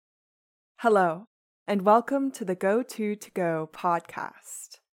Hello, and welcome to the Go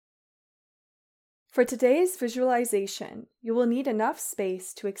podcast. For today's visualization, you will need enough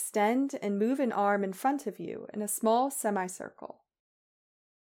space to extend and move an arm in front of you in a small semicircle.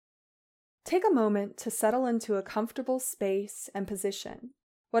 Take a moment to settle into a comfortable space and position,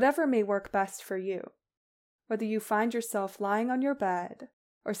 whatever may work best for you, whether you find yourself lying on your bed,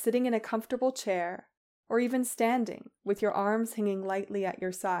 or sitting in a comfortable chair, or even standing with your arms hanging lightly at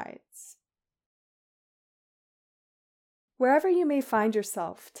your sides. Wherever you may find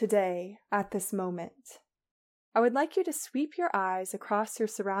yourself today at this moment, I would like you to sweep your eyes across your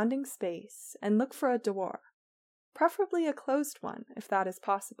surrounding space and look for a door, preferably a closed one if that is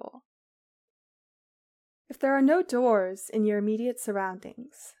possible. If there are no doors in your immediate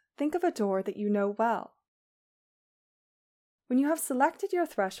surroundings, think of a door that you know well. When you have selected your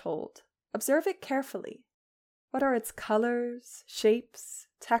threshold, observe it carefully. What are its colors, shapes,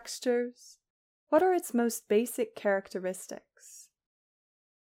 textures? What are its most basic characteristics?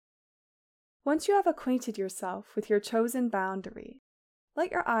 Once you have acquainted yourself with your chosen boundary,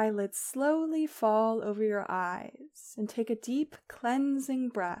 let your eyelids slowly fall over your eyes and take a deep,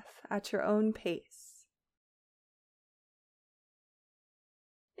 cleansing breath at your own pace.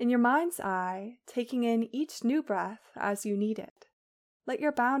 In your mind's eye, taking in each new breath as you need it, let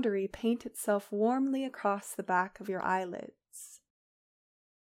your boundary paint itself warmly across the back of your eyelids.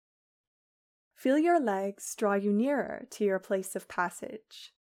 Feel your legs draw you nearer to your place of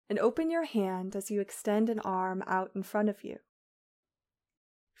passage, and open your hand as you extend an arm out in front of you.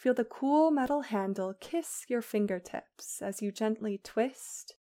 Feel the cool metal handle kiss your fingertips as you gently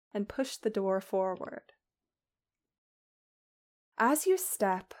twist and push the door forward. As you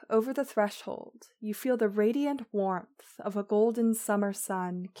step over the threshold, you feel the radiant warmth of a golden summer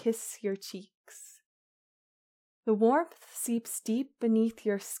sun kiss your cheeks. The warmth seeps deep beneath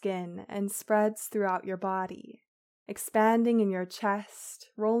your skin and spreads throughout your body, expanding in your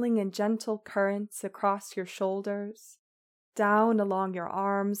chest, rolling in gentle currents across your shoulders, down along your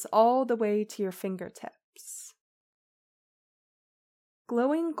arms, all the way to your fingertips.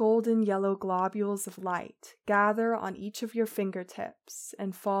 Glowing golden yellow globules of light gather on each of your fingertips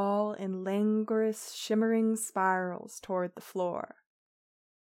and fall in languorous, shimmering spirals toward the floor.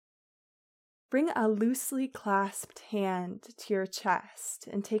 Bring a loosely clasped hand to your chest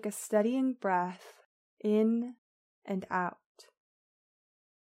and take a steadying breath in and out.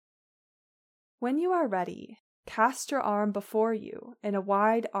 When you are ready, cast your arm before you in a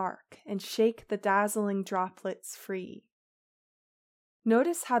wide arc and shake the dazzling droplets free.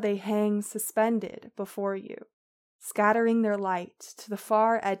 Notice how they hang suspended before you, scattering their light to the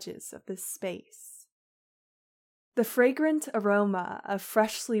far edges of this space. The fragrant aroma of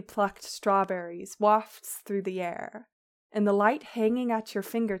freshly plucked strawberries wafts through the air, and the light hanging at your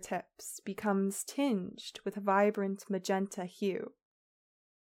fingertips becomes tinged with a vibrant magenta hue.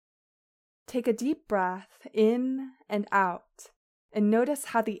 Take a deep breath in and out, and notice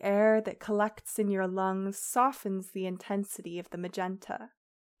how the air that collects in your lungs softens the intensity of the magenta,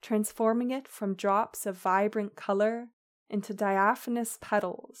 transforming it from drops of vibrant color into diaphanous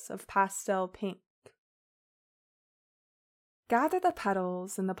petals of pastel pink. Gather the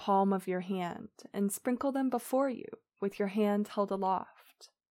petals in the palm of your hand and sprinkle them before you with your hand held aloft.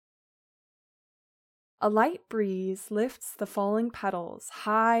 A light breeze lifts the falling petals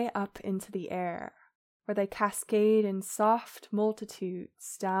high up into the air, where they cascade in soft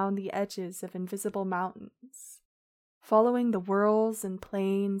multitudes down the edges of invisible mountains, following the whirls and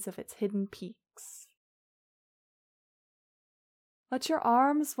plains of its hidden peaks. Let your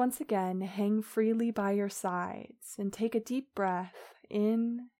arms once again hang freely by your sides and take a deep breath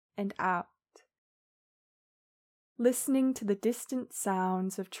in and out, listening to the distant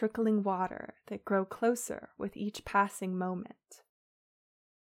sounds of trickling water that grow closer with each passing moment.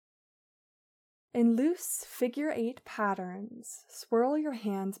 In loose figure-8 patterns, swirl your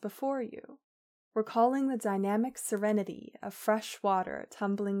hands before you, recalling the dynamic serenity of fresh water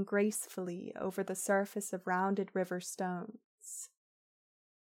tumbling gracefully over the surface of rounded river stones.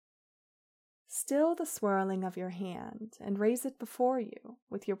 Still the swirling of your hand and raise it before you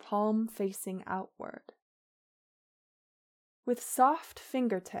with your palm facing outward. With soft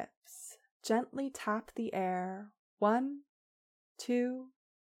fingertips, gently tap the air 1, 2,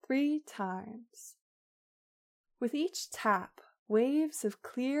 3 times. With each tap, waves of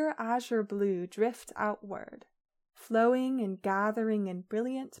clear azure blue drift outward, flowing and gathering in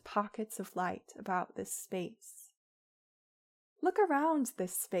brilliant pockets of light about this space. Look around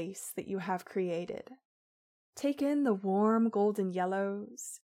this space that you have created. Take in the warm golden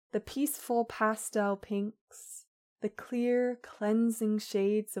yellows, the peaceful pastel pinks, the clear, cleansing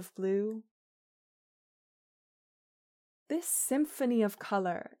shades of blue, This symphony of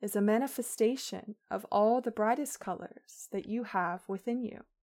color is a manifestation of all the brightest colors that you have within you.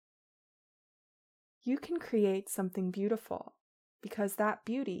 You can create something beautiful because that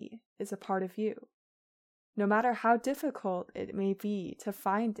beauty is a part of you, no matter how difficult it may be to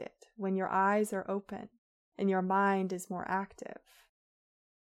find it when your eyes are open and your mind is more active.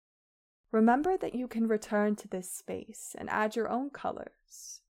 Remember that you can return to this space and add your own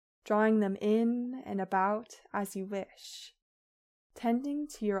colors, drawing them in and about as you wish, tending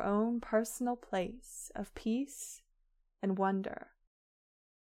to your own personal place of peace and wonder.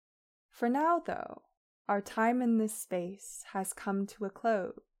 For now, though, our time in this space has come to a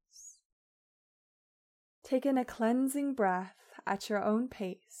close. Take in a cleansing breath at your own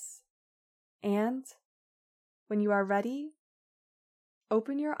pace, and, when you are ready,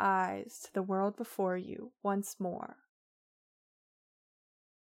 open your eyes to the world before you once more.